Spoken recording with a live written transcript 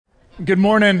Good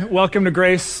morning. Welcome to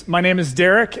Grace. My name is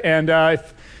Derek, and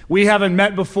if we haven't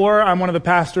met before, I'm one of the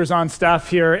pastors on staff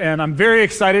here, and I'm very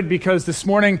excited because this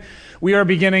morning we are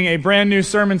beginning a brand new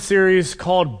sermon series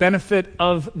called Benefit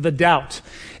of the Doubt.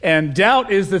 And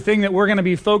doubt is the thing that we're going to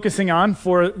be focusing on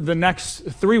for the next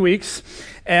 3 weeks.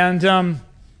 And,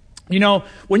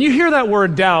 when you hear that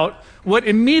word doubt, what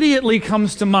immediately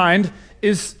comes to mind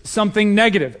is something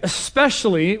negative,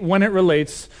 especially when it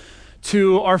relates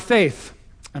to our faith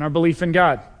and our belief in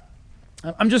God.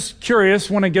 I'm just curious,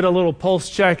 want to get a little pulse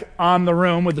check on the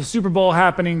room with the Super Bowl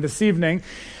happening this evening.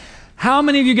 How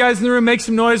many of you guys in the room, make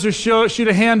some noise or shoot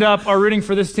a hand up, are rooting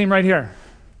for this team right here?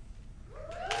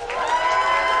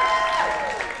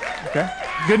 Okay,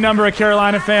 good number of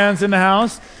Carolina fans in the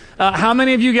house. How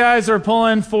many of you guys are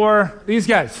pulling for these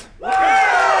guys?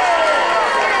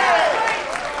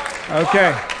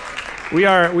 Okay. We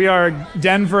are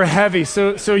Denver heavy.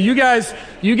 So you guys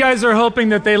are hoping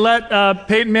that they let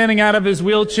Peyton Manning out of his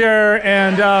wheelchair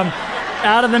and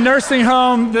out of the nursing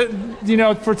home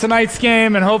for tonight's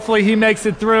game, and hopefully he makes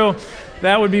it through.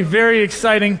 That would be very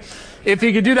exciting if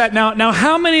he could do that. Now,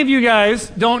 how many of you guys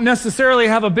don't necessarily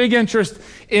have a big interest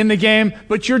in the game,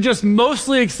 but you're just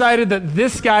mostly excited that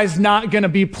this guy's not going to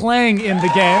be playing in the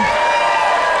game?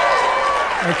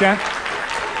 Okay.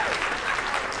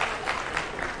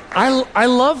 I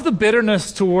love the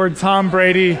bitterness toward Tom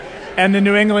Brady and the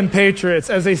New England Patriots.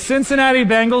 As a Cincinnati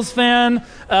Bengals fan,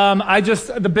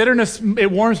 the bitterness, it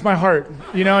warms my heart.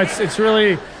 It's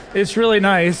really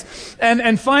nice.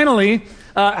 And finally,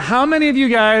 how many of you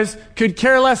guys could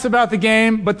care less about the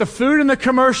game, but the food and the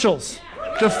commercials?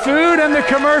 The food and the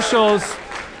commercials.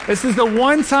 This is the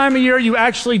one time a year you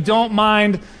actually don't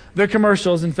mind the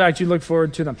commercials. In fact, you look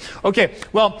forward to them. Okay,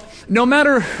 well, no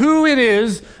matter who it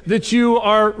is that you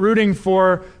are rooting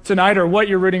for tonight or what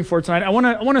you're rooting for tonight, I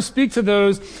want to speak to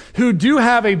those who do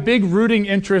have a big rooting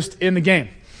interest in the game.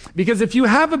 Because if you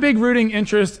have a big rooting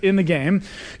interest in the game,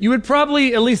 you would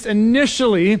probably, at least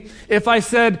initially, if I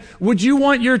said, would you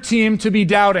want your team to be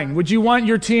doubting? Would you want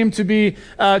your team to be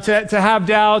to have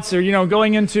doubts, or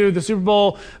going into the Super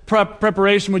Bowl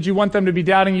preparation, would you want them to be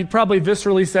doubting? You'd probably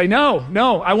viscerally say,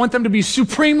 no, I want them to be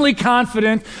supremely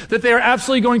confident that they are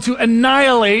absolutely going to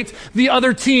annihilate the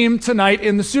other team tonight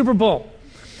in the Super Bowl.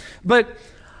 But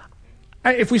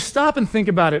if we stop and think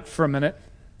about it for a minute,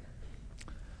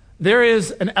 there is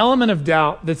an element of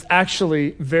doubt that's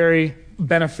actually very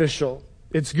beneficial.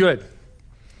 It's good.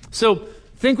 So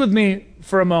think with me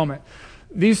for a moment.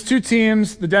 These two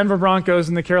teams, the Denver Broncos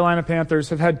and the Carolina Panthers,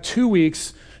 have had 2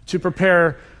 weeks to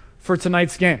prepare for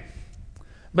tonight's game.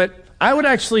 But I would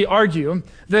actually argue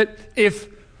that if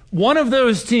one of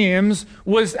those teams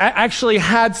actually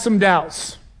had some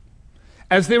doubts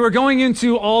as they were going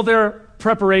into all their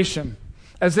preparation,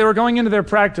 as they were going into their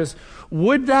practice,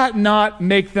 would that not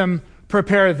make them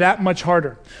prepare that much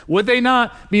harder? Would they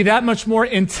not be that much more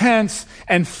intense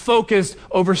and focused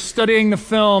over studying the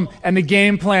film and the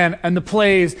game plan and the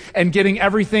plays and getting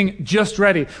everything just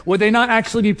ready? Would they not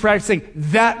actually be practicing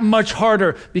that much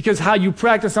harder, because how you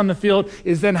practice on the field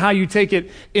is then how you take it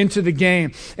into the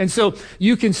game? And so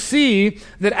you can see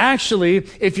that actually,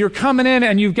 if you're coming in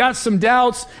and you've got some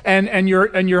doubts and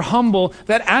you're humble,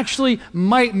 that actually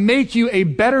might make you a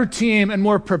better team and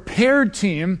more prepared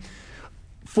team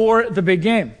for the big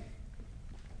game.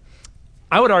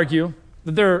 I would argue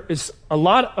that there is a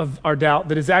lot of our doubt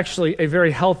that is actually a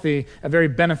very healthy, a very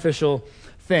beneficial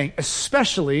thing,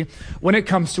 especially when it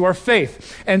comes to our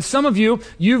faith. And some of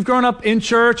you've grown up in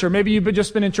church, or maybe you've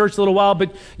just been in church a little while,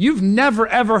 but you've never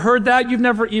ever heard that. You've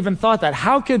never even thought that.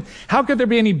 How could there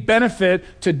be any benefit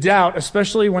to doubt,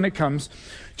 especially when it comes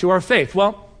to our faith?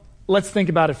 Well, let's think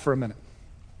about it for a minute.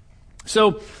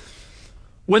 So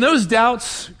when those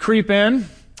doubts creep in,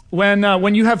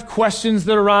 when you have questions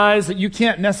that arise that you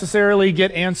can't necessarily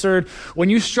get answered, when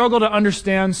you struggle to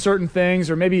understand certain things,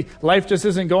 or maybe life just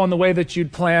isn't going the way that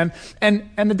you'd planned, and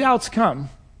the doubts come,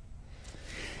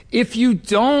 if you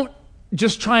don't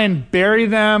just try and bury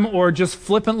them or just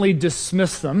flippantly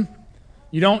dismiss them,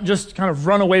 you don't just kind of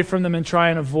run away from them and try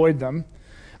and avoid them,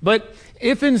 but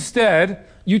if instead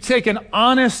you take an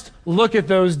honest look at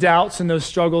those doubts and those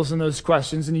struggles and those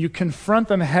questions and you confront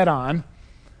them head on,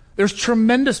 there's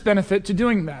tremendous benefit to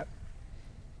doing that.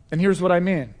 And here's what I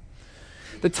mean.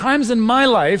 The times in my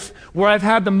life where I've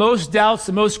had the most doubts,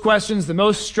 the most questions, the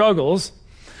most struggles,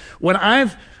 when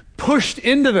I've pushed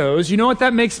into those, you know what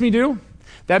that makes me do?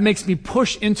 That makes me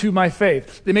push into my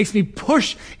faith. It makes me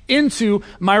push into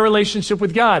my relationship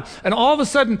with God. And all of a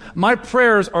sudden, my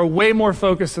prayers are way more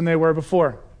focused than they were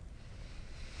before.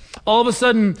 All of a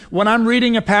sudden, when I'm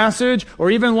reading a passage, or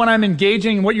even when I'm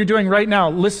engaging in what you're doing right now,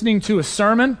 listening to a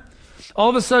sermon, all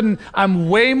of a sudden I'm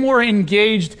way more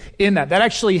engaged in that. That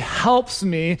actually helps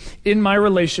me in my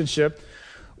relationship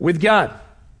with God.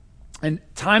 And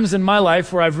times in my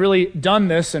life where I've really done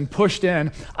this and pushed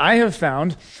in, I have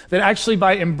found that actually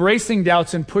by embracing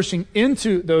doubts and pushing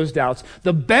into those doubts,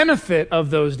 the benefit of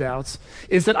those doubts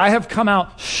is that I have come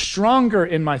out stronger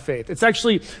in my faith. It's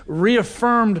actually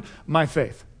reaffirmed my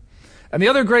faith. And the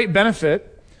other great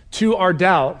benefit to our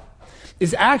doubt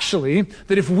is actually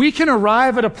that if we can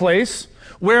arrive at a place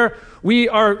where we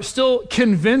are still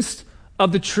convinced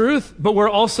of the truth, but we're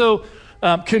also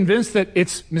convinced that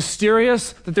it's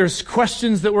mysterious, that there's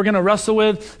questions that we're going to wrestle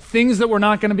with, things that we're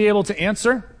not going to be able to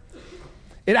answer,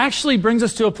 it actually brings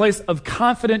us to a place of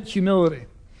confident humility.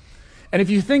 And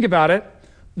if you think about it,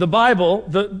 the Bible,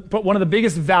 one of the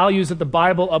biggest values that the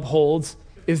Bible upholds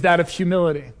is that of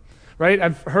humility, right?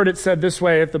 I've heard it said this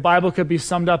way: if the Bible could be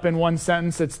summed up in one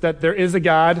sentence, it's that there is a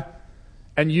God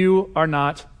and you are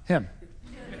not him,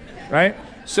 right?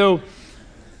 So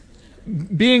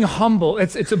being humble,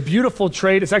 it's a beautiful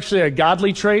trait. It's actually a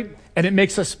godly trait, and it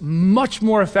makes us much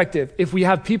more effective if we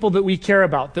have people that we care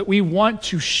about, that we want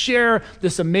to share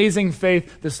this amazing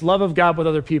faith, this love of God with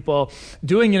other people.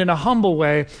 Doing it in a humble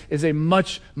way is a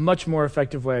much, much more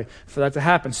effective way for that to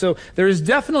happen. So there is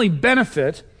definitely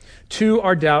benefit to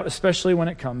our doubt, especially when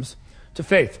it comes to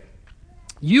faith.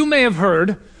 You may have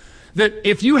heard that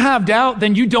if you have doubt,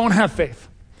 then you don't have faith.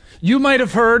 You might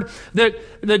have heard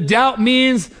that doubt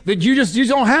means that you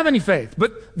don't have any faith.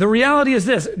 But the reality is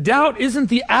this: doubt isn't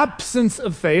the absence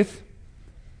of faith.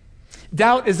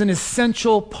 Doubt is an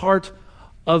essential part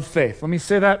of faith. Let me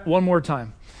say that one more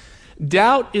time.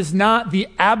 Doubt is not the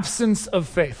absence of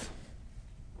faith.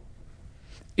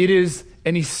 It is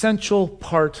an essential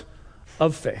part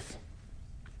of faith.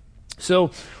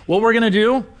 So what we're going to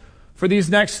do for these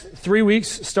next 3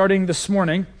 weeks, starting this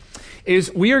morning,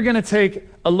 is we are going to take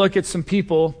a look at some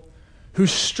people who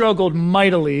struggled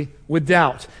mightily with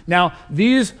doubt. Now,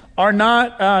 these are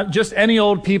not just any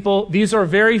old people. These are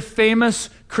very famous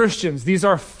Christians. These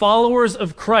are followers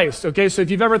of Christ, okay? So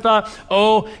if you've ever thought,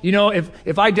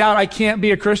 if I doubt I can't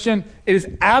be a Christian, it is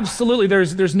absolutely,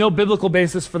 there's no biblical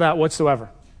basis for that whatsoever,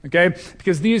 okay?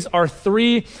 Because these are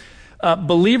three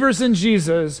believers in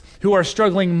Jesus who are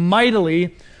struggling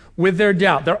mightily with their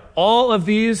doubt. All of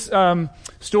these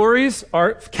stories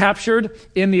are captured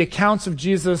in the accounts of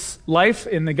Jesus' life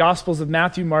in the Gospels of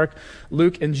Matthew, Mark,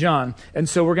 Luke, and John. And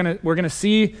so we're gonna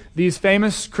see these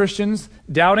famous Christians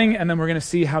doubting, and then we're gonna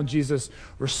see how Jesus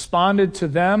responded to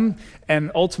them,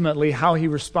 and ultimately how he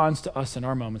responds to us in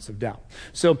our moments of doubt.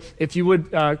 So if you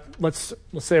would, let's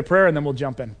say a prayer, and then we'll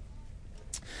jump in.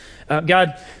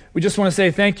 God, we just want to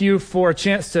say thank you for a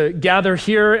chance to gather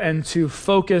here and to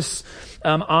focus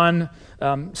on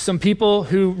some people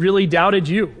who really doubted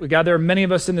you. God, there are many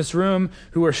of us in this room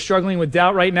who are struggling with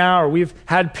doubt right now, or we've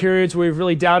had periods where we've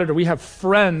really doubted, or we have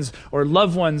friends or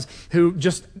loved ones who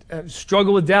just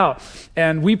struggle with doubt.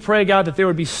 And we pray, God, that there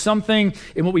would be something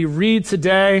in what we read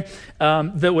today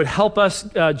that would help us,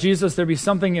 Jesus, there'd be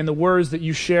something in the words that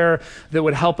you share that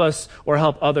would help us or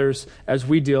help others as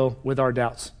we deal with our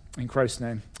doubts. In Christ's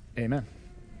name, amen.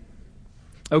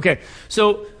 Okay,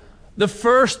 so the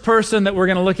first person that we're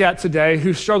going to look at today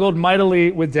who struggled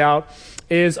mightily with doubt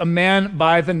is a man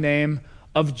by the name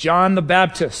of John the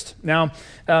Baptist. Now,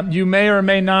 you may or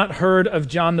may not heard of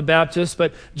John the Baptist,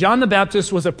 but John the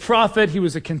Baptist was a prophet. He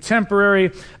was a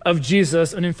contemporary of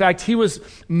Jesus, and in fact, he was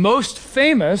most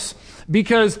famous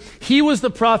because he was the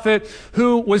prophet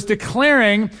who was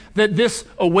declaring that this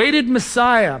awaited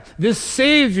Messiah, this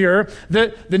Savior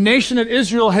that the nation of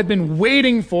Israel had been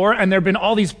waiting for, and there have been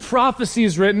all these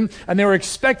prophecies written, and they were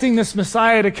expecting this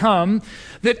Messiah to come,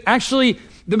 that actually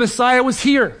the Messiah was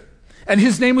here, and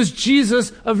his name was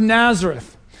Jesus of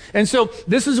Nazareth. And so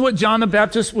this is what John the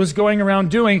Baptist was going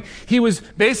around doing. He was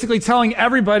basically telling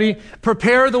everybody,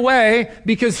 prepare the way,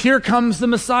 because here comes the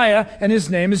Messiah, and his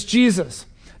name is Jesus.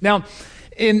 Now,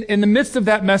 in the midst of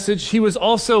that message, he was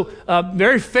also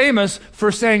very famous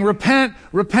for saying, repent,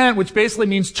 repent, which basically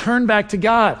means turn back to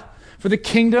God, for the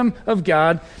kingdom of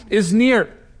God is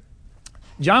near.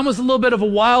 John was a little bit of a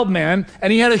wild man,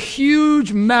 and he had a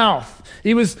huge mouth.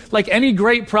 He was like any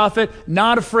great prophet,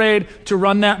 not afraid to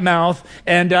run that mouth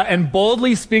and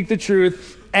boldly speak the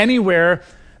truth anywhere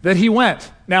that he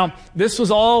went. Now, this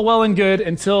was all well and good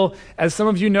until, as some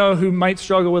of you know who might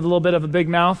struggle with a little bit of a big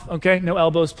mouth, okay? No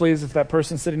elbows, please, if that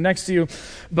person's sitting next to you.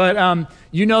 But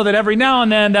you know that every now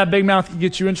and then that big mouth can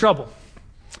get you in trouble.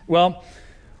 Well,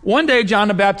 one day John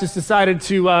the Baptist decided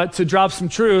to drop some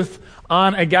truth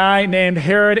on a guy named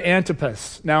Herod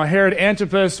Antipas. Now, Herod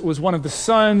Antipas was one of the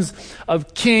sons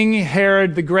of King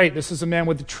Herod the Great. This is a man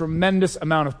with a tremendous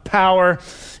amount of power.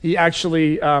 He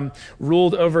actually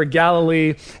ruled over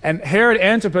Galilee. And Herod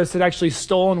Antipas had actually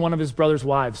stolen one of his brother's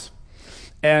wives.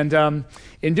 And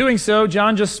in doing so,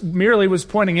 John just merely was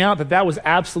pointing out that that was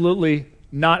absolutely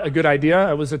not a good idea.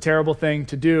 It was a terrible thing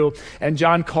to do. And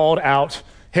John called out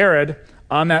Herod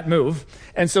on that move.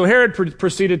 And so Herod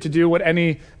proceeded to do what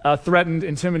any threatened,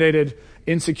 intimidated,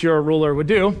 insecure ruler would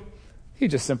do. He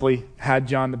just simply had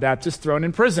John the Baptist thrown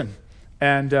in prison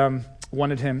and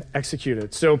wanted him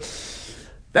executed. So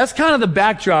that's kind of the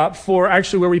backdrop for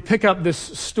actually where we pick up this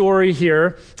story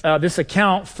here, this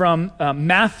account from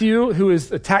Matthew, who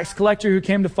is a tax collector who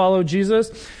came to follow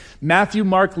Jesus. Matthew,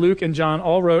 Mark, Luke, and John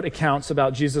all wrote accounts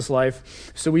about Jesus'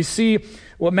 life. So we see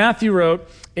what Matthew wrote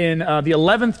in the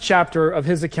 11th chapter of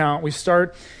his account. We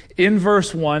start in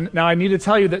verse 1. Now, I need to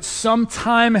tell you that some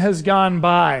time has gone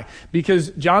by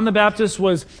because John the Baptist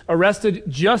was arrested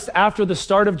just after the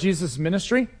start of Jesus'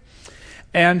 ministry.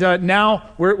 And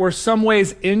now we're some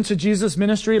ways into Jesus'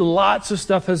 ministry. Lots of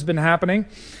stuff has been happening.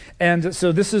 And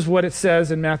so this is what it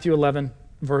says in Matthew 11,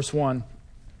 verse 1.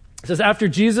 It says, after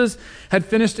Jesus had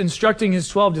finished instructing his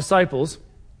 12 disciples,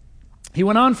 he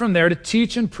went on from there to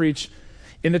teach and preach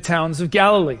in the towns of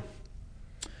Galilee.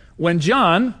 When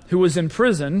John, who was in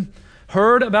prison,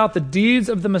 heard about the deeds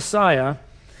of the Messiah,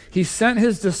 he sent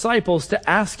his disciples to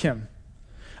ask him,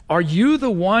 "Are you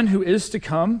the one who is to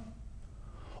come,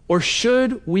 or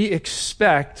should we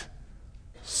expect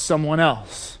someone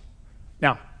else?"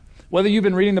 Now, whether you've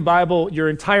been reading the Bible your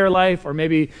entire life, or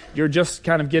maybe you're just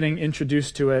kind of getting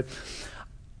introduced to it,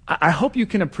 I hope you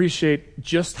can appreciate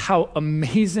just how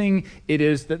amazing it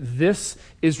is that this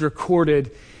is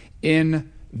recorded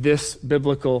in this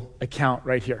biblical account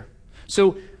right here.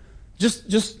 So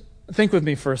just think with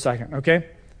me for a second, okay?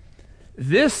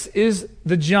 This is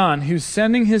the John who's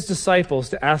sending his disciples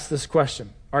to ask this question.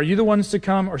 Are you the ones to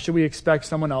come, or should we expect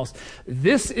someone else?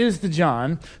 This is the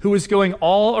John who is going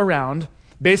all around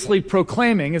basically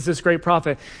proclaiming as this great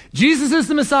prophet, Jesus is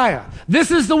the Messiah.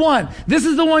 This is the one. This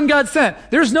is the one God sent.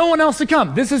 There's no one else to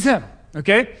come. This is him.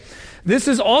 Okay? This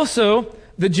is also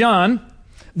the John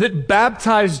that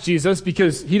baptized Jesus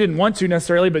because he didn't want to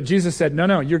necessarily, but Jesus said,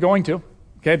 no, you're going to.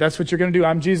 Okay? That's what you're going to do.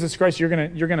 I'm Jesus Christ. You're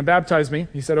going to baptize me.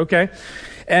 He said, okay.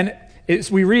 And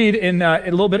we read in a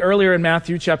little bit earlier in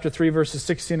Matthew chapter 3, verses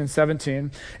 16 and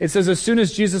 17, it says, as soon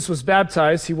as Jesus was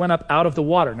baptized, he went up out of the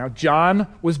water. Now, John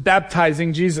was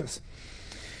baptizing Jesus.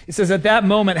 It says, at that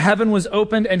moment, heaven was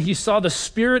opened, and he saw the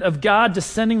Spirit of God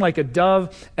descending like a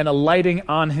dove and alighting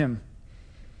on him.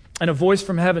 And a voice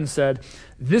from heaven said,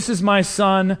 this is my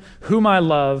Son, whom I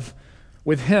love.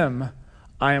 With him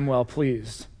I am well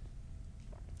pleased.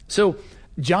 So,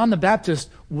 John the Baptist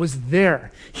was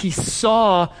there. He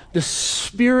saw the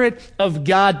Spirit of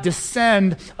God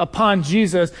descend upon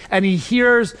Jesus, and he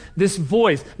hears this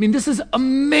voice. I mean, this is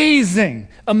amazing,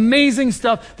 amazing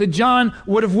stuff that John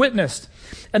would have witnessed.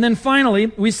 And then finally,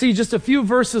 we see just a few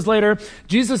verses later,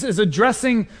 Jesus is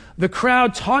addressing the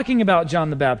crowd talking about John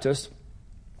the Baptist.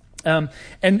 And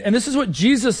this is what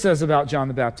Jesus says about John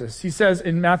the Baptist. He says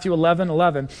in Matthew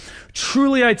 11:11,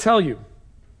 truly I tell you,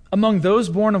 among those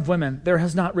born of women, there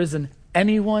has not risen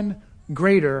anyone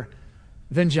greater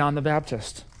than John the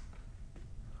Baptist.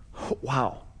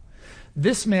 Wow.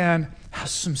 This man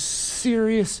has some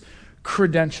serious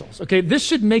credentials, okay? This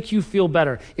should make you feel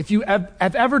better. If you have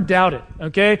ever doubted,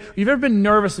 okay? You've ever been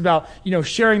nervous about,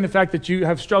 sharing the fact that you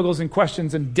have struggles and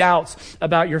questions and doubts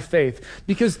about your faith.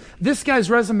 Because this guy's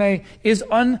resume is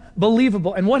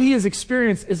unbelievable. And what he has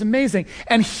experienced is amazing.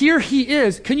 And here he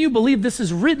is. Can you believe this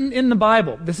is written in the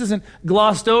Bible? This isn't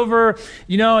glossed over.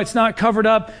 It's not covered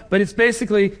up. But it's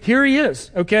basically, here he is,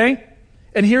 okay?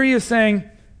 And here he is saying,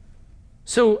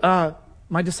 so,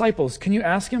 my disciples, can you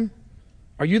ask him?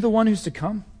 Are you the one who's to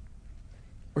come?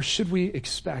 Or should we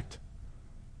expect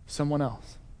someone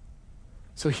else?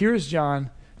 So here's John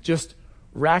just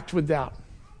racked with doubt.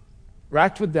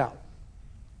 Racked with doubt.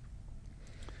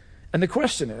 And the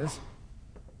question is,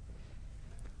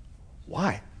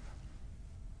 why?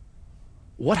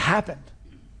 What happened?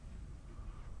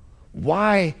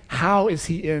 Why? How is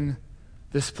he in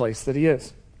this place that he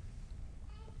is?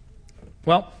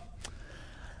 Well,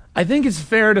 I think it's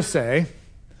fair to say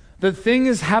that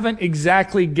things haven't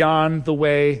exactly gone the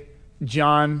way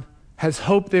John has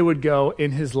hoped they would go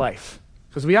in his life.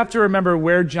 Because we have to remember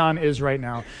where John is right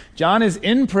now. John is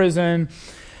in prison,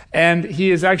 and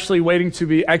he is actually waiting to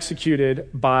be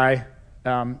executed by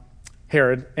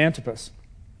Herod Antipas.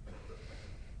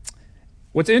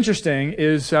 What's interesting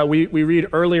is we read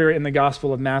earlier in the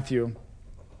Gospel of Matthew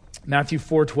Matthew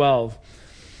 4:12.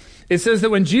 It says that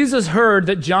when Jesus heard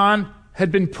that John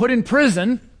had been put in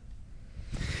prison,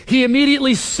 he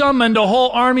immediately summoned a whole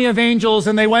army of angels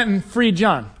and they went and freed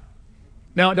John.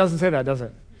 No, it doesn't say that, does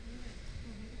it?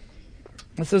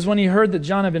 It says when he heard that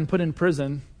John had been put in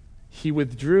prison, he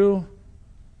withdrew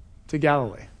to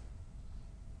Galilee.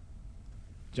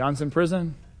 John's in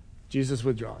prison, Jesus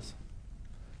withdraws.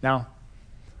 Now,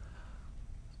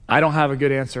 I don't have a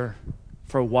good answer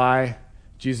for why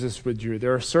Jesus withdrew.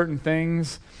 There are certain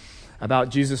things about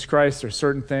Jesus Christ, there are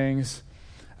certain things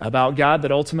about God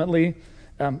that ultimately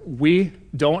we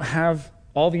don't have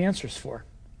all the answers for.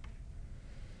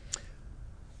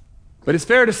 But it's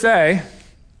fair to say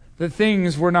that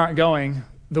things were not going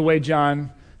the way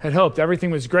John had hoped.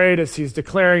 Everything was great as he's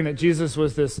declaring that Jesus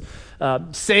was this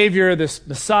Savior, this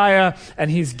Messiah, and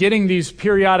he's getting these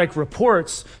periodic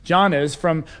reports, John is,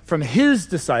 from his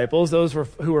disciples, those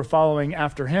who were following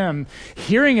after him,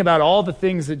 hearing about all the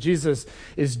things that Jesus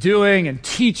is doing and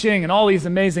teaching and all these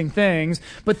amazing things.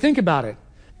 But think about it.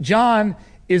 John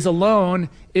is alone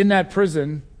in that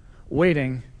prison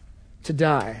waiting to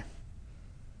die.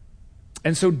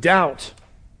 And so doubt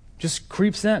just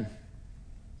creeps in.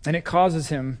 And it causes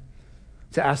him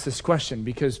to ask this question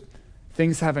because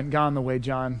things haven't gone the way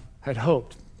John had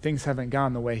hoped. Things haven't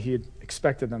gone the way he had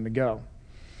expected them to go.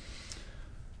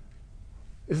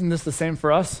 Isn't this the same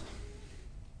for us?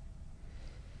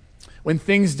 When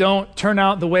things don't turn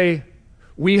out the way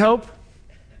we hope?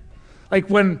 Like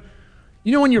when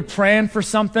you're praying for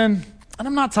something, and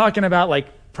I'm not talking about like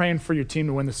praying for your team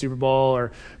to win the Super Bowl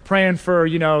or praying for,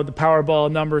 the Powerball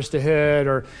numbers to hit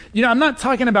or, I'm not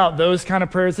talking about those kind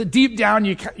of prayers that deep down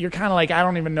you're kind of like, I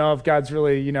don't even know if God's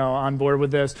really, on board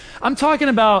with this. I'm talking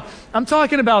about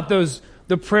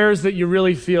the prayers that you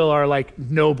really feel are like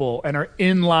noble and are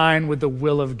in line with the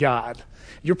will of God.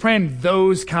 You're praying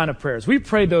those kind of prayers. We've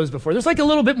prayed those before. There's like a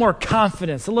little bit more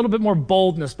confidence, a little bit more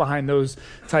boldness behind those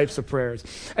types of prayers.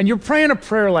 And you're praying a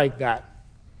prayer like that.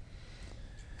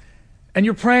 And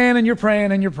you're praying and you're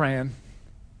praying and you're praying,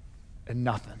 and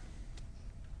nothing.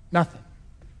 Nothing.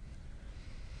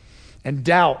 And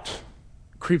doubt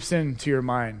creeps into your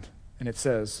mind, and it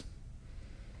says,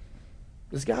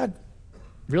 does God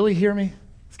really hear me?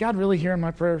 Is God really hearing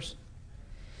my prayers?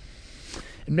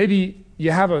 And maybe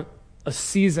you have a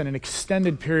season, an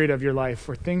extended period of your life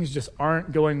where things just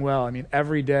aren't going well. I mean,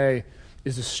 every day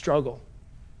is a struggle.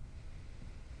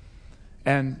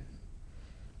 And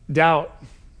doubt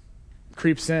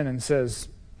creeps in and says,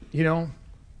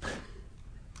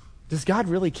 does God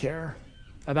really care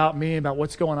about me, about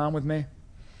what's going on with me?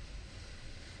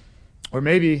 Or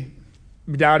maybe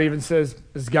doubt even says,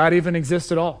 does God even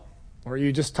exist at all? Or are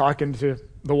you just talking to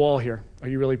the wall here? Are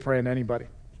you really praying to anybody?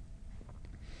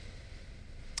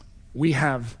 We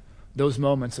have those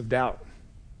moments of doubt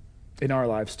in our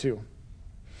lives too.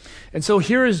 And so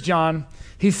here is John.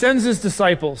 He sends his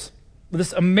disciples with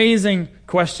this amazing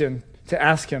question to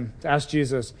ask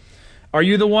Jesus, are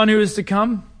you the one who is to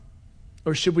come?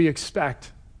 Or should we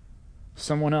expect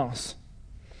someone else?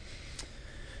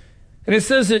 And it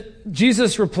says that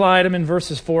Jesus replied, I'm in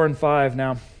verses 4 and 5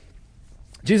 now.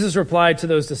 Jesus replied to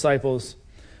those disciples,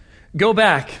 go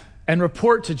back and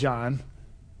report to John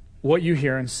what you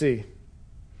hear and see.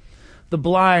 The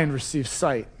blind receive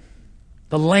sight.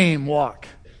 The lame walk.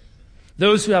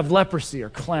 Those who have leprosy are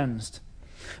cleansed.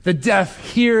 The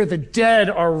deaf hear, the dead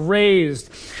are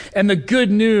raised, and the good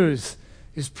news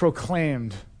is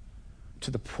proclaimed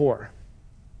to the poor.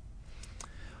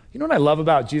 You know what I love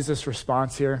about Jesus'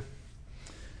 response here?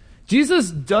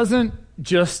 Jesus doesn't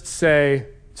just say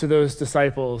to those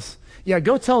disciples, yeah,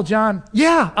 go tell John,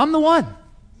 yeah, I'm the one.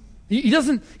 He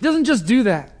doesn't just do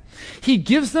that. He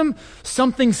gives them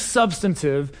something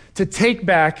substantive to take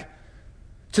back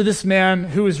to this man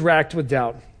who is racked with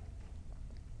doubt.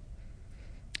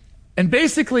 And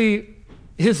basically,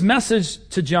 his message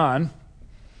to John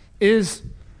is,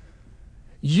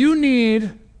 you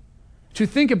need to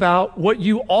think about what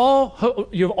you've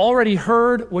already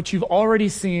heard, what you've already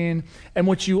seen, and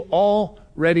what you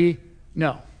already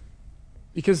know.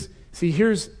 Because, see,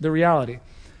 here's the reality.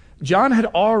 John had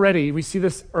already, we see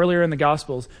this earlier in the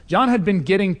Gospels, John had been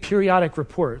getting periodic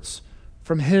reports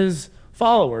from his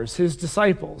followers, his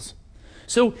disciples.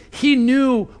 So he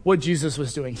knew what Jesus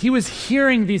was doing. He was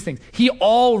hearing these things. He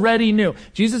already knew.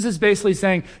 Jesus is basically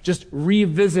saying, just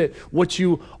revisit what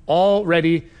you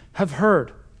already have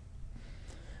heard.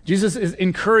 Jesus is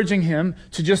encouraging him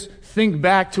to just think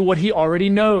back to what he already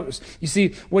knows. You see,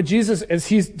 what Jesus, as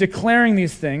he's declaring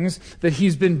these things that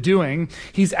he's been doing,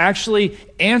 he's actually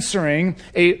answering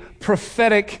a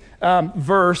prophetic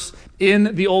verse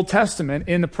in the Old Testament,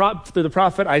 through the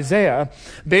prophet Isaiah,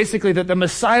 basically that the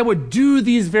Messiah would do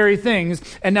these very things.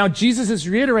 And now Jesus is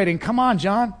reiterating, come on,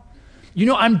 John. You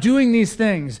know, I'm doing these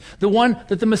things. The one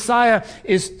that the Messiah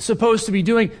is supposed to be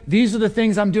doing, these are the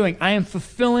things I'm doing. I am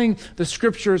fulfilling the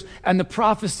scriptures and the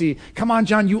prophecy. Come on,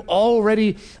 John, you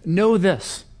already know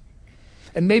this.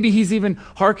 And maybe he's even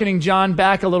hearkening John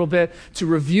back a little bit to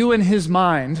review in his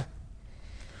mind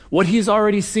what he's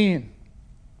already seen.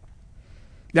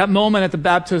 That moment at the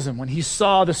baptism when he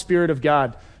saw the Spirit of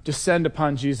God descend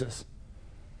upon Jesus.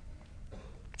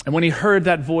 And when he heard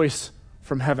that voice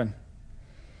from heaven.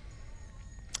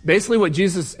 Basically, what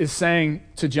Jesus is saying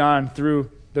to John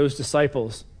through those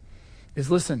disciples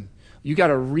is, listen, you got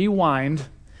to rewind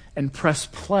and press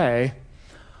play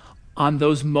on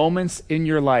those moments in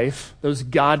your life, those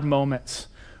God moments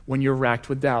when you're racked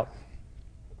with doubt.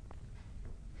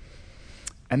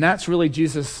 And that's really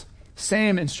Jesus'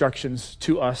 same instructions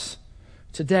to us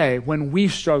today when we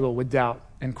struggle with doubt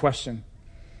and question.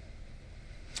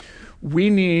 We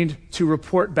need to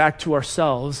report back to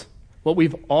ourselves what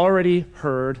we've already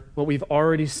heard, what we've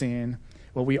already seen,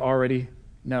 what we already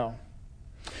know.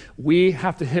 We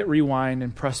have to hit rewind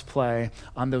and press play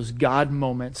on those God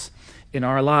moments in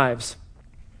our lives.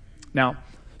 Now,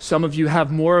 some of you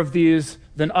have more of these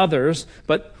than others,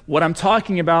 but what I'm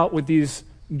talking about with these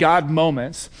God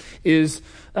moments is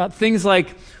things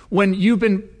like when you've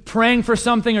been praying for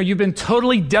something or you've been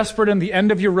totally desperate on the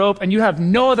end of your rope and you have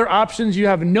no other options,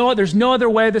 there's no other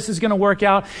way this is going to work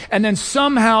out, and then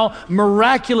somehow,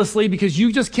 miraculously, because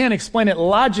you just can't explain it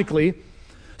logically,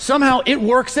 somehow it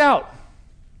works out.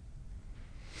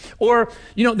 Or,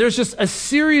 there's just a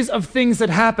series of things that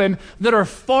happen that are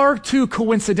far too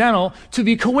coincidental to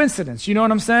be coincidence. You know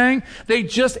what I'm saying?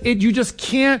 You just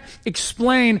can't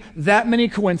explain that many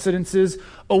coincidences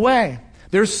away.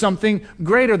 There's something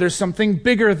greater. There's something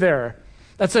bigger there.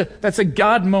 That's a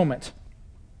God moment.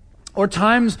 Or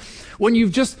times when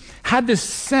you've just had this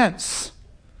sense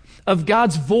of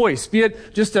God's voice, be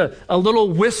it just a little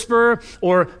whisper,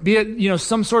 or be it,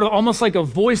 some sort of almost like a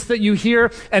voice that you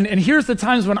hear. And here's the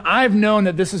times when I've known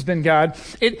that this has been God.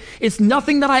 It's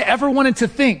nothing that I ever wanted to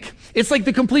think. It's like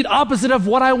the complete opposite of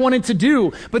what I wanted to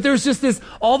do. But there's just this,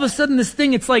 all of a sudden this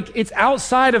thing, it's like it's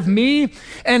outside of me,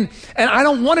 and I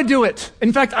don't want to do it.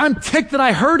 In fact, I'm ticked that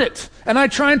I heard it, and I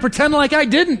try and pretend like I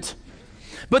didn't.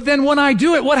 But then when I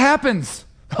do it, what happens?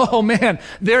 Oh man,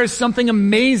 there is something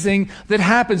amazing that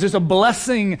happens. There's a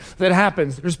blessing that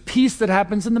happens. There's peace that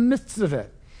happens in the midst of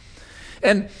it.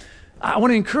 And I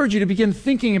want to encourage you to begin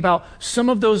thinking about some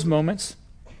of those moments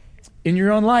in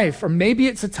your own life. Or maybe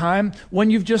it's a time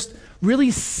when you've just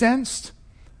really sensed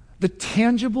the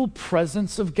tangible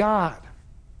presence of God.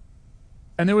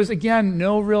 And there was, again,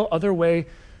 no real other way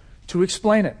to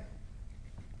explain it.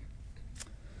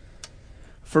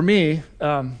 For me,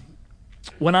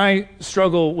 when I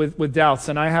struggle with doubts,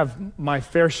 and I have my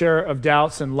fair share of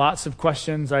doubts and lots of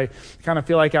questions, I kind of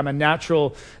feel like I'm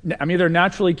either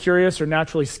naturally curious or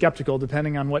naturally skeptical,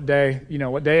 depending on what day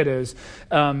it is.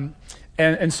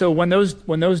 And so when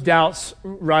those doubts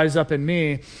rise up in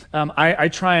me, I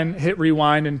try and hit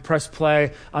rewind and press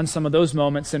play on some of those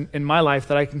moments in my life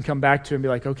that I can come back to and be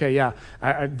like, okay, yeah,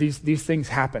 these things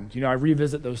happened. I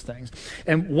revisit those things.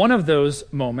 And one of those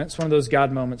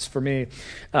God moments for me,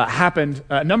 happened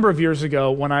a number of years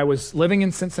ago when I was living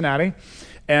in Cincinnati,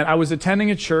 and I was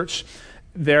attending a church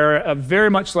there,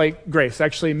 very much like Grace.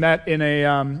 Actually met in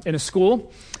a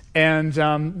school.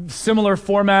 And similar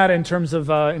format in terms of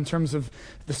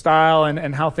the style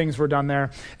and how things were done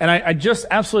there. And I just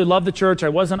absolutely loved the church. I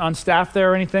wasn't on staff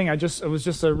there or anything. I was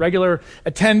just a regular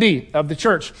attendee of the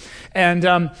church.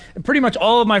 And pretty much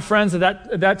all of my friends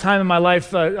at that time in my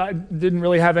life, I didn't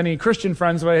really have any Christian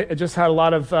friends, but I just had a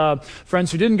lot of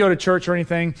friends who didn't go to church or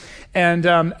anything. And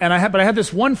I had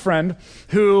this one friend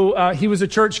who he was a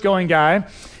church-going guy,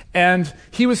 and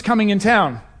he was coming in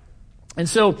town. And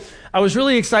so I was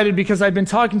really excited because I'd been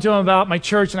talking to him about my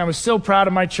church, and I was so proud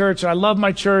of my church, and I love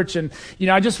my church, and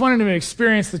I just wanted him to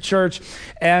experience the church.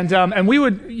 And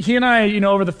he and I,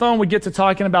 over the phone would get to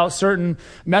talking about certain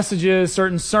messages,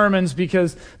 certain sermons,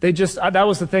 because that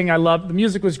was the thing I loved. The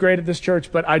music was great at this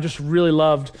church, but I just really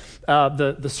loved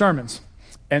the sermons.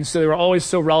 And so they were always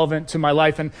so relevant to my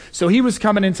life. And so he was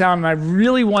coming in town, and I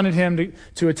really wanted him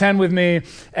to attend with me.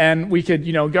 And we could,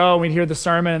 go and we'd hear the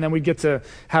sermon, and then we'd get to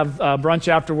have brunch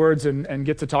afterwards and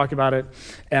get to talk about it.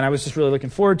 And I was just really looking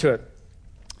forward to it.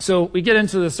 So we get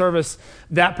into the service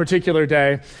that particular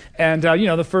day, and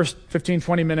the first 15,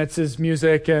 20 minutes is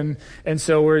music, and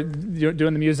so we're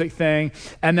doing the music thing.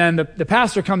 And then the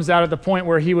pastor comes out at the point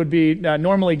where he would be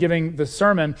normally giving the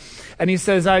sermon, and he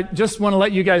says, I just want to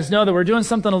let you guys know that we're doing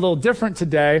something a little different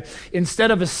today. Instead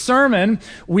of a sermon,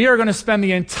 we are going to spend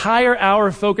the entire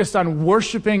hour focused on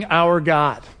worshiping our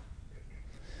God.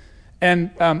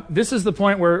 And this is the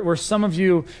point where some of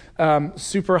you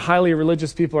super highly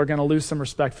religious people are going to lose some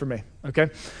respect for me, okay?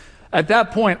 At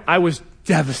that point, I was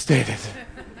devastated.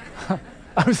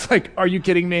 I was like, are you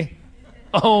kidding me?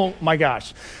 Oh my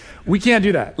gosh. We can't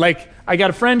do that. Like, I got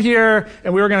a friend here,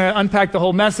 and we were going to unpack the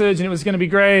whole message, and it was going to be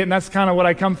great, and that's kind of what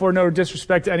I come for. No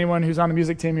disrespect to anyone who's on the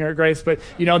music team here at Grace, but,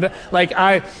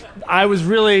 I was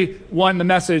really wanting the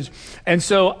message. And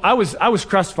so I was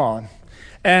crestfallen.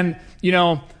 And,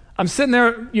 I'm sitting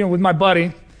there, with my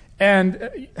buddy,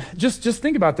 and just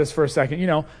think about this for a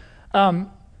second,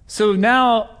 So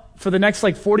now, for the next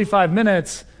 45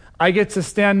 minutes, I get to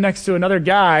stand next to another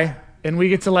guy, and we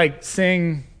get to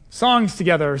sing songs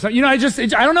together. So, I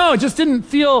don't know, it just didn't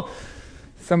feel.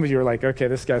 Some of you are like, okay,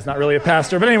 this guy's not really a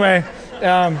pastor, but anyway,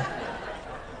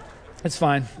 it's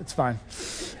fine.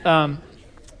 And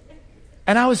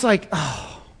I was like, oh.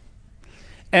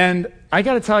 And I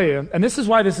got to tell you, and this is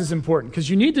why this is important, because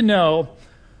you need to know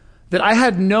that I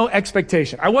had no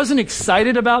expectation. I wasn't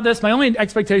excited about this. My only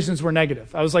expectations were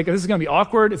negative. I was like, this is going to be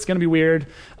awkward. It's going to be weird.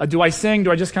 Do I sing?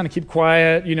 Do I just kind of keep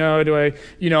quiet?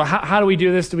 How do we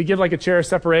do this? Do we give a chair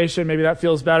separation? Maybe that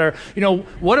feels better.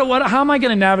 How am I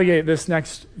going to navigate this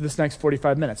next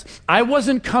 45 minutes? I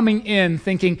wasn't coming in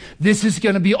thinking, this is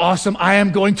going to be awesome. I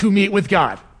am going to meet with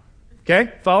God.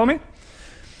 Okay? Follow me?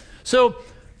 So,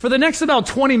 for the next about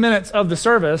 20 minutes of the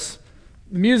service,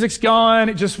 the music's going.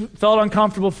 It just felt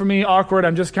uncomfortable for me, awkward.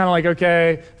 I'm just kind of like,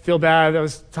 okay, feel bad. I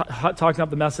was talking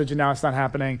up the message, and now it's not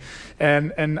happening.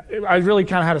 And I really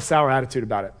kind of had a sour attitude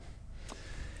about it.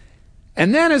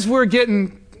 And then as we're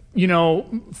getting,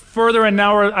 further, and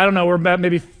now we're about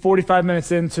maybe 45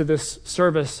 minutes into this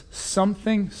service,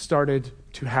 something started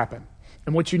to happen.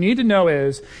 And what you need to know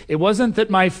is, it wasn't that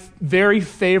my very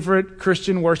favorite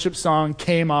Christian worship song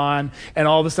came on, and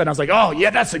all of a sudden I was like, oh,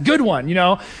 yeah, that's a good one,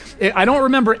 I don't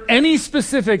remember any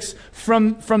specifics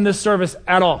from this service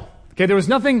at all. Okay, there was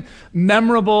nothing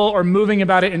memorable or moving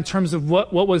about it in terms of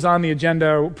what was on the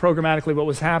agenda, or programmatically what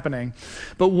was happening.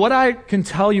 But what I can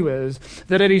tell you is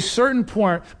that at a certain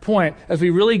point, as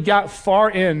we really got far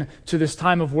into this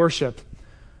time of worship,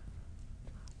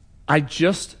 I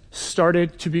just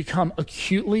started to become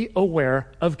acutely aware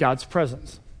of God's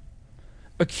presence.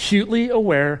 Acutely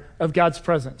aware of God's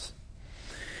presence.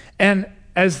 And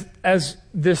as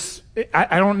this,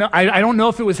 I don't know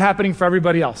if it was happening for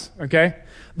everybody else, okay?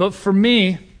 But for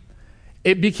me,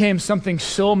 it became something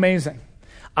so amazing.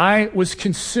 I was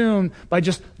consumed by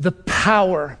just the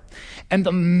power and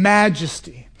the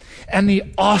majesty and the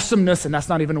awesomeness, and that's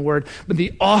not even a word, but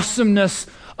the awesomeness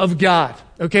of God,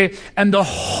 okay? And the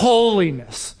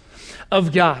holiness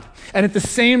of God. And at the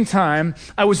same time,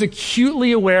 I was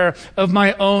acutely aware of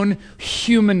my own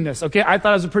humanness, okay? I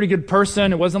thought I was a pretty good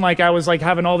person. It wasn't like I was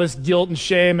having all this guilt and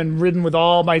shame and ridden with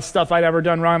all my stuff I'd ever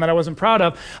done wrong that I wasn't proud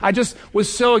of. I just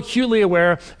was so acutely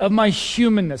aware of my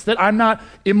humanness, that I'm not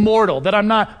immortal, that I'm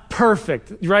not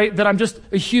perfect, right? That I'm just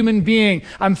a human being.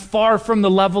 I'm far from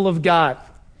the level of God.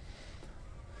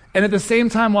 And at the same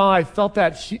time, while I felt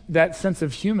that sense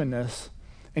of humanness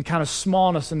and kind of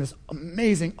smallness in this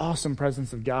amazing, awesome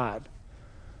presence of God,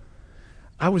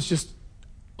 I was just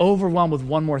overwhelmed with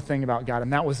one more thing about God,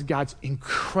 and that was God's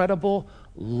incredible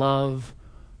love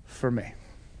for me.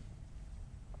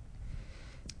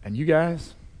 And you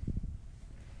guys,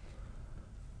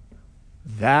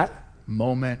 that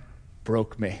moment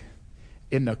broke me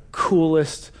in the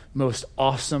coolest, most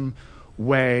awesome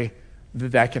way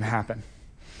that can happen.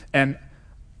 And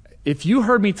if you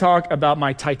heard me talk about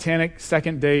my Titanic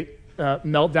second date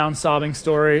meltdown sobbing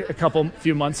story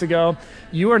few months ago,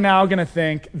 you are now going to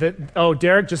think that, oh,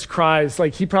 Derek just cries.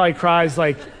 He probably cries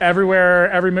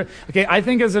everywhere, okay, I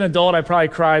think as an adult, I probably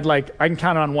cried I can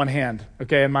count it on one hand,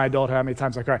 okay, in my adulthood, how many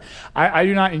times I cried. I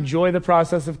do not enjoy the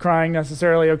process of crying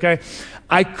necessarily, okay?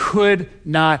 I could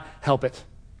not help it.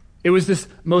 It was this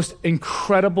most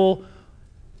incredible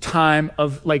time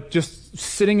of just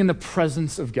sitting in the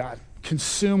presence of God,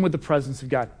 consumed with the presence of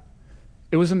God.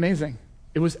 It was amazing.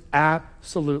 It was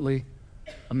absolutely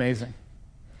amazing.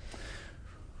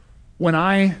 When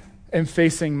I am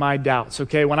facing my doubts,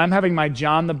 okay, when I'm having my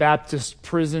John the Baptist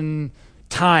prison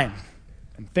time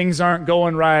and things aren't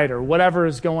going right or whatever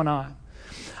is going on,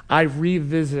 I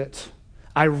revisit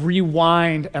I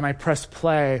rewind and I press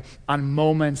play on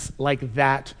moments like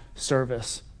that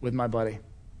service with my buddy.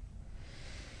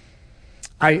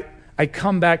 I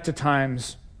come back to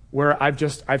times where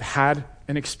I've had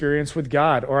an experience with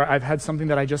God, or I've had something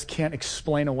that I just can't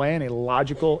explain away in a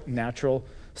logical, natural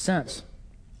sense.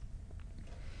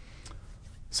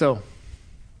 So,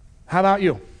 how about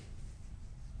you?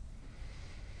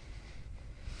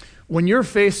 When you're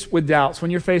faced with doubts,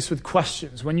 when you're faced with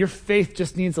questions, when your faith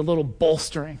just needs a little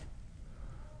bolstering,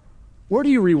 where do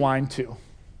you rewind to?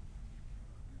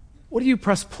 What do you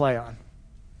press play on?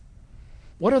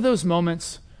 What are those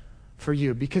moments for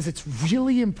you? Because it's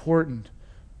really important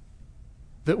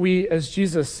that we, as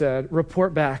Jesus said,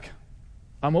 report back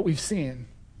on what we've seen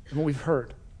and what we've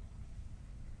heard.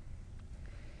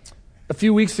 A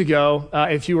few weeks ago,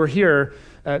 if you were here,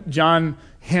 John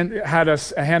had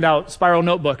us hand out spiral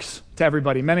notebooks to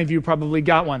everybody. Many of you probably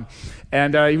got one.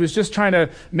 And he was just trying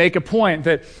to make a point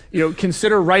that,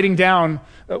 consider writing down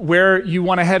where you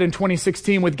want to head in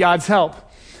 2016 with God's help.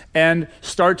 And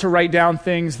start to write down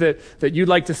things that you'd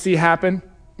like to see happen,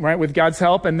 right, with God's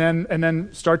help, and then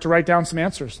start to write down some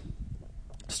answers.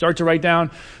 Start to write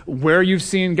down where you've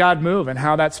seen God move and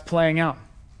how that's playing out.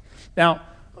 Now,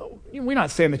 we're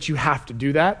not saying that you have to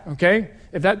do that, okay?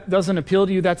 If that doesn't appeal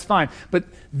to you, that's fine. But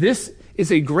this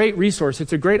is a great resource.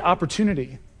 It's a great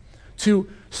opportunity to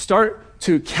start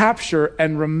to capture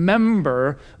and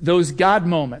remember those God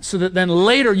moments so that then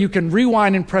later you can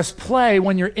rewind and press play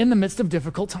when you're in the midst of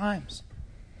difficult times.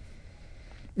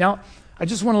 Now, I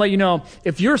just want to let you know,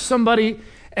 if you're somebody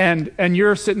and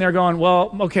you're sitting there going,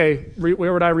 well, okay,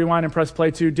 where would I rewind and press play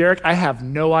to? Derek, I have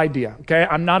no idea, okay?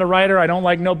 I'm not a writer. I don't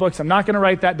like notebooks. I'm not going to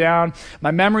write that down.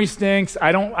 My memory stinks.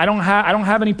 I don't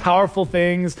have any powerful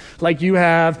things like you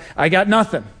have. I got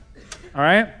nothing, all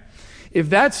right? If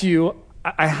that's you,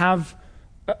 I have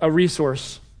a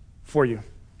resource for you.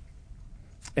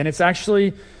 And it's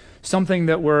actually something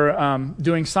that we're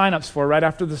doing signups for right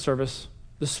after the service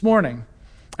this morning.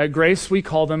 At Grace, we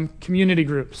call them community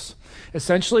groups.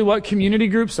 Essentially what community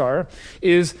groups are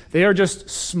is they are just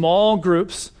small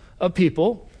groups of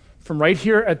people from right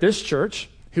here at this church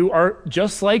who are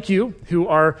just like you, who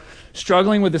are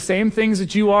struggling with the same things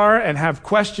that you are and have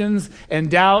questions and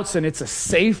doubts, and it's a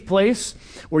safe place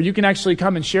where you can actually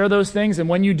come and share those things. And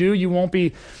when you do, you won't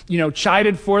be,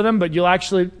 chided for them, but you'll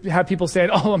actually have people saying,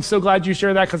 oh, I'm so glad you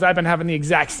shared that because I've been having the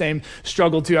exact same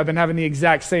struggle too. I've been having the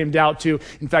exact same doubt too.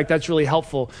 In fact, that's really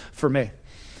helpful for me.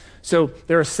 So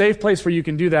they're a safe place where you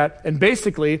can do that. And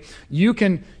basically, you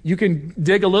can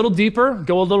dig a little deeper,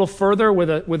 go a little further with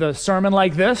a sermon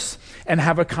like this, and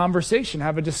have a conversation,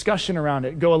 have a discussion around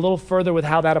it. Go a little further with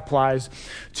how that applies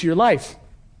to your life.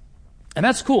 And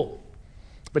that's cool.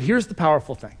 But here's the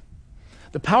powerful thing.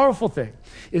 The powerful thing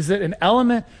is that an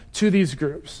element to these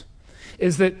groups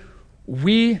is that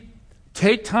we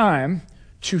take time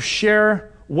to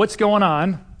share what's going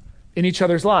on in each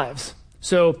other's lives.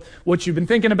 So what you've been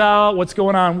thinking about, what's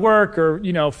going on at work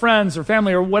or, friends or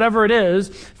family or whatever it is,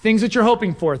 things that you're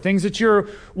hoping for, things that you're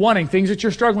wanting, things that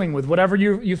you're struggling with, whatever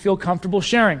you feel comfortable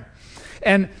sharing.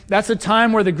 And that's a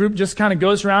time where the group just kind of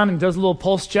goes around and does a little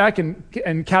pulse check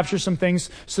and captures some things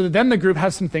so that then the group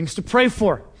has some things to pray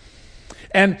for.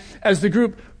 And as the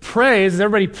group prays, as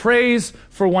everybody prays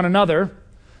for one another,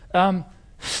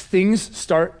 things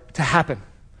start to happen.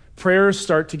 Prayers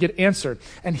start to get answered.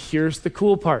 And here's the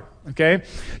cool part, okay?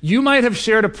 You might have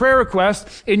shared a prayer request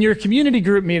in your community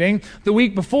group meeting the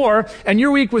week before, and your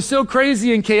week was so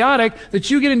crazy and chaotic that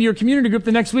you get into your community group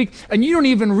the next week, and you don't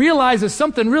even realize that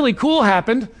something really cool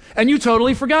happened, and you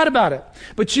totally forgot about it.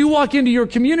 But you walk into your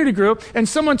community group, and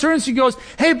someone turns to you and goes,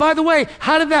 hey, by the way,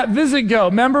 how did that visit go?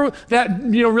 Remember that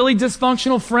really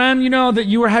dysfunctional friend, that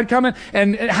you had coming?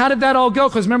 And how did that all go?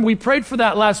 Because remember, we prayed for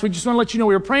that last week. Just want to let you know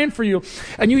we were praying for you.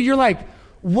 And you're like,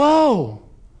 whoa,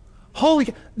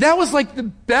 holy, that was like the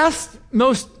best,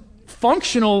 most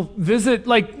functional visit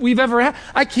like we've ever had.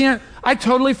 I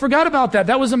totally forgot about that.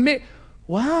 That was amazing.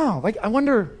 Wow, I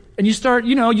wonder. And you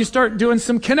start doing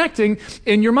some connecting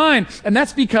in your mind. And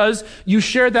that's because you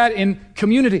shared that in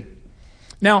community.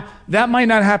 Now, that might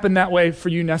not happen that way for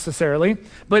you necessarily,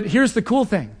 but here's the cool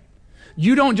thing.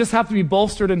 You don't just have to be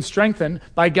bolstered and strengthened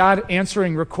by God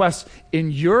answering requests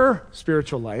in your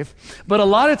spiritual life, but a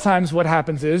lot of times what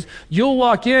happens is you'll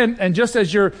walk in and just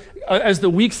as the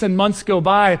weeks and months go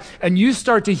by and you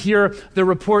start to hear the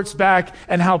reports back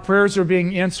and how prayers are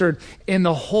being answered in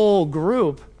the whole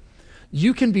group,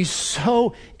 you can be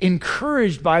so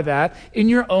encouraged by that in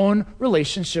your own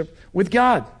relationship with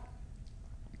God.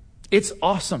 It's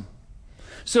awesome.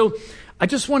 So I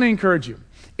just want to encourage you.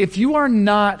 If you are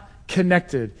not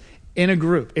connected in a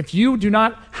group, if you do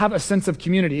not have a sense of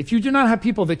community, if you do not have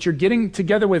people that you're getting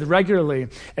together with regularly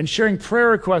and sharing prayer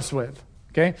requests with,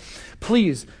 okay,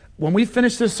 please, when we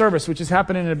finish this service, which is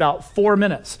happening in about 4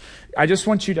 minutes, I just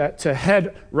want you to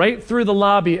head right through the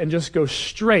lobby and just go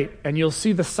straight, and you'll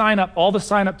see the sign-up, all the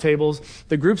sign-up tables.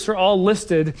 The groups are all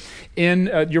listed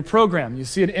in your program. You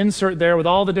see an insert there with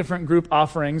all the different group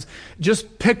offerings.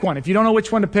 Just pick one. If you don't know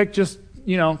which one to pick, just,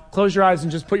 close your eyes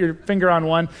and just put your finger on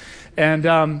one, and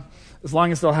as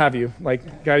long as they'll have you.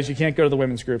 Like, guys, you can't go to the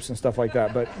women's groups and stuff like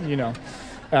that, but,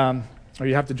 or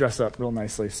you have to dress up real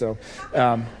nicely, so...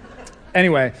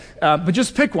 Anyway, but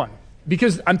just pick one,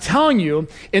 because I'm telling you,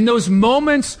 in those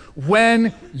moments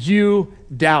when you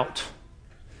doubt,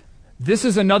 this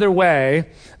is another way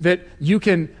that you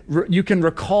can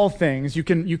recall things. You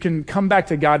can come back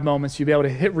to God moments. You'll be able to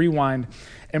hit rewind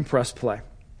and press play.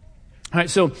 All right,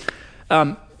 so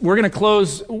we're going to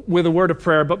close with a word of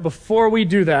prayer, but before we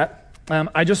do that,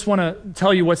 I just want to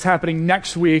tell you what's happening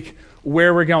next week,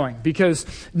 where we're going, because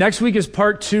next week is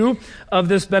part 2 of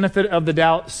this Benefit of the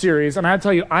Doubt series. And I have to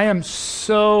tell you, I am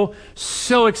so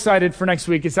excited for next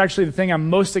week. It's actually the thing I'm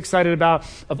most excited about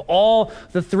of all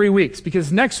the 3 weeks,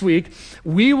 because next week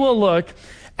we will look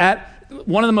at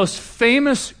one of the most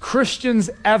famous Christians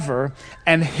ever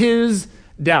and his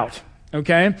doubt.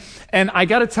 Okay? And I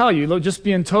got to tell you, just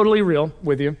being totally real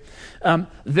with you,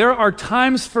 there are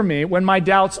times for me when my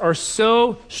doubts are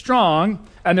so strong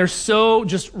and they're so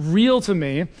just real to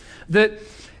me that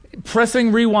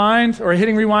pressing rewind or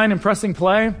hitting rewind and pressing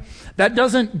play, that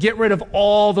doesn't get rid of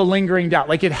all the lingering doubt.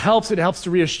 Like it helps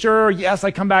to reassure. Yes, I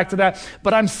come back to that,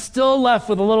 but I'm still left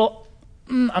with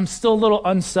I'm still a little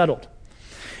unsettled.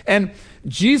 And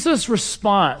Jesus'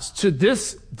 response to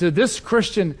this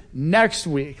Christian next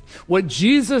week, what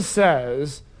Jesus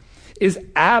says is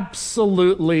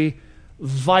absolutely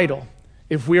vital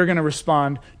if we are going to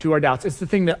respond to our doubts. It's the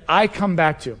thing that I come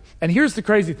back to. And here's the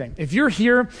crazy thing. If you're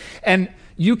here and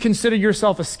you consider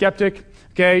yourself a skeptic,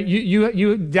 okay,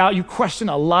 you doubt, you question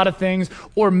a lot of things,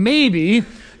 or maybe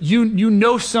you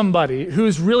know somebody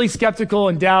who's really skeptical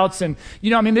and doubts, and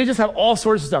they just have all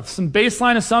sorts of stuff. Some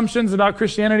baseline assumptions about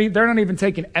Christianity, they're not even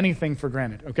taking anything for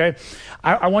granted, okay?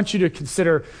 I want you to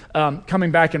consider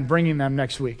coming back and bringing them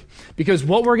next week, because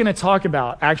what we're going to talk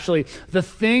about, actually, the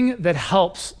thing that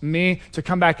helps me to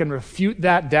come back and refute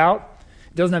that doubt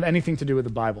doesn't have anything to do with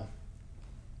the Bible.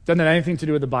 Doesn't have anything to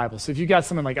do with the Bible. So if you got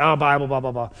something like, Bible, blah,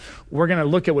 blah, blah, we're going to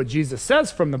look at what Jesus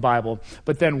says from the Bible,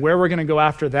 but then where we're going to go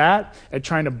after that at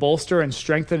trying to bolster and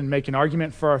strengthen and make an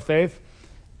argument for our faith,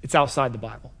 it's outside the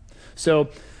Bible. So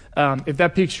if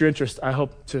that piques your interest, I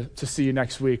hope to see you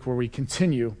next week where we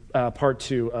continue part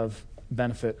 2 of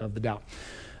Benefit of the Doubt.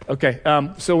 Okay,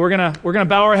 so we're gonna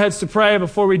bow our heads to pray.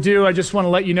 Before we do, I just want to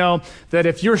let you know that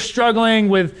if you're struggling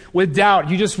with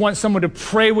doubt, you just want someone to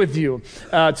pray with you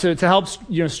to help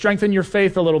strengthen your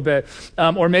faith a little bit,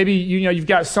 or maybe you've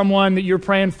got someone that you're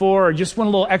praying for, or just want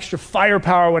a little extra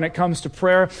firepower when it comes to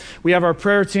prayer. We have our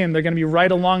prayer team. They're going to be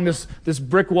right along this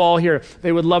brick wall here.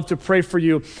 They would love to pray for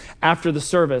you after the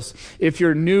service. If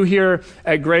you're new here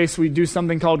at Grace, we do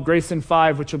something called Grace in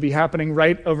 5, which will be happening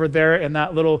right over there in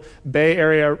that little bay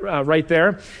area right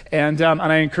there. And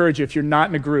I encourage you, if you're not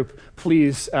in a group,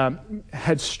 please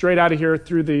head straight out of here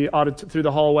through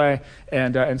the hallway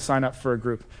and sign up for a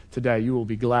group today. You will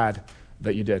be glad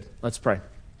that you did. Let's pray.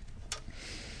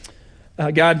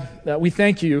 God, we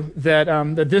thank you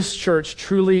that this church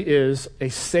truly is a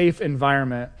safe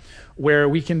environment where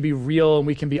we can be real and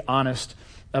we can be honest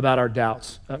about our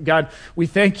doubts. God, we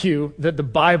thank you that the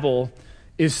Bible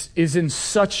is in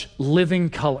such living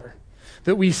color,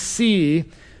 that we see,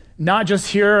 not just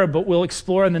here, but we'll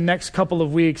explore in the next couple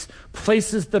of weeks,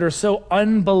 places that are so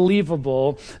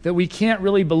unbelievable that we can't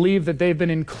really believe that they've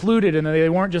been included and that they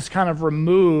weren't just kind of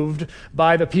removed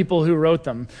by the people who wrote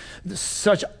them.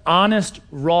 Such honest,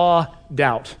 raw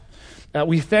doubt.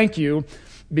 We thank you,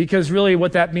 because really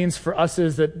what that means for us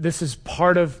is that this is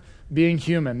part of being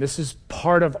human. This is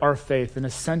part of our faith, an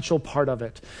essential part of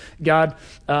it. God,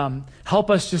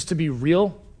 help us just to be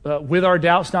real with our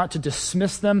doubts, not to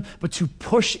dismiss them, but to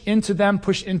push into them,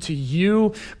 push into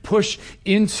you, push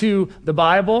into the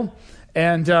Bible.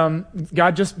 And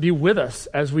God, just be with us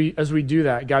as we do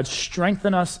that. God,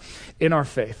 strengthen us in our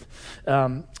faith.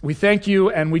 We thank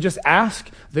you, and we just ask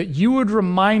that you would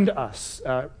remind us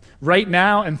right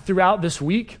now and throughout this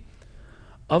week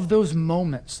of those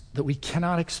moments that we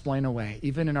cannot explain away,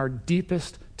 even in our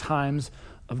deepest times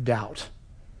of doubt.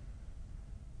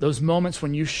 Those moments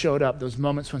when you showed up, those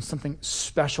moments when something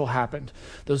special happened,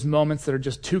 those moments that are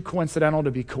just too coincidental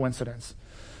to be coincidence.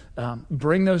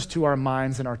 Bring those to our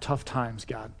minds in our tough times,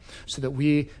 God, so that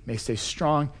we may stay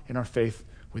strong in our faith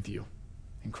with you.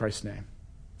 In Christ's name,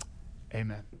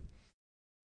 amen.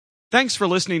 Thanks for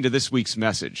listening to this week's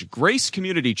message. Grace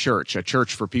Community Church, a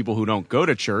church for people who don't go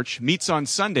to church, meets on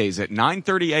Sundays at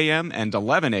 9:30 a.m. and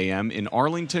 11 a.m. in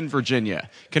Arlington, Virginia.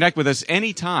 Connect with us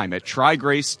anytime at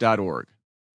trygrace.org.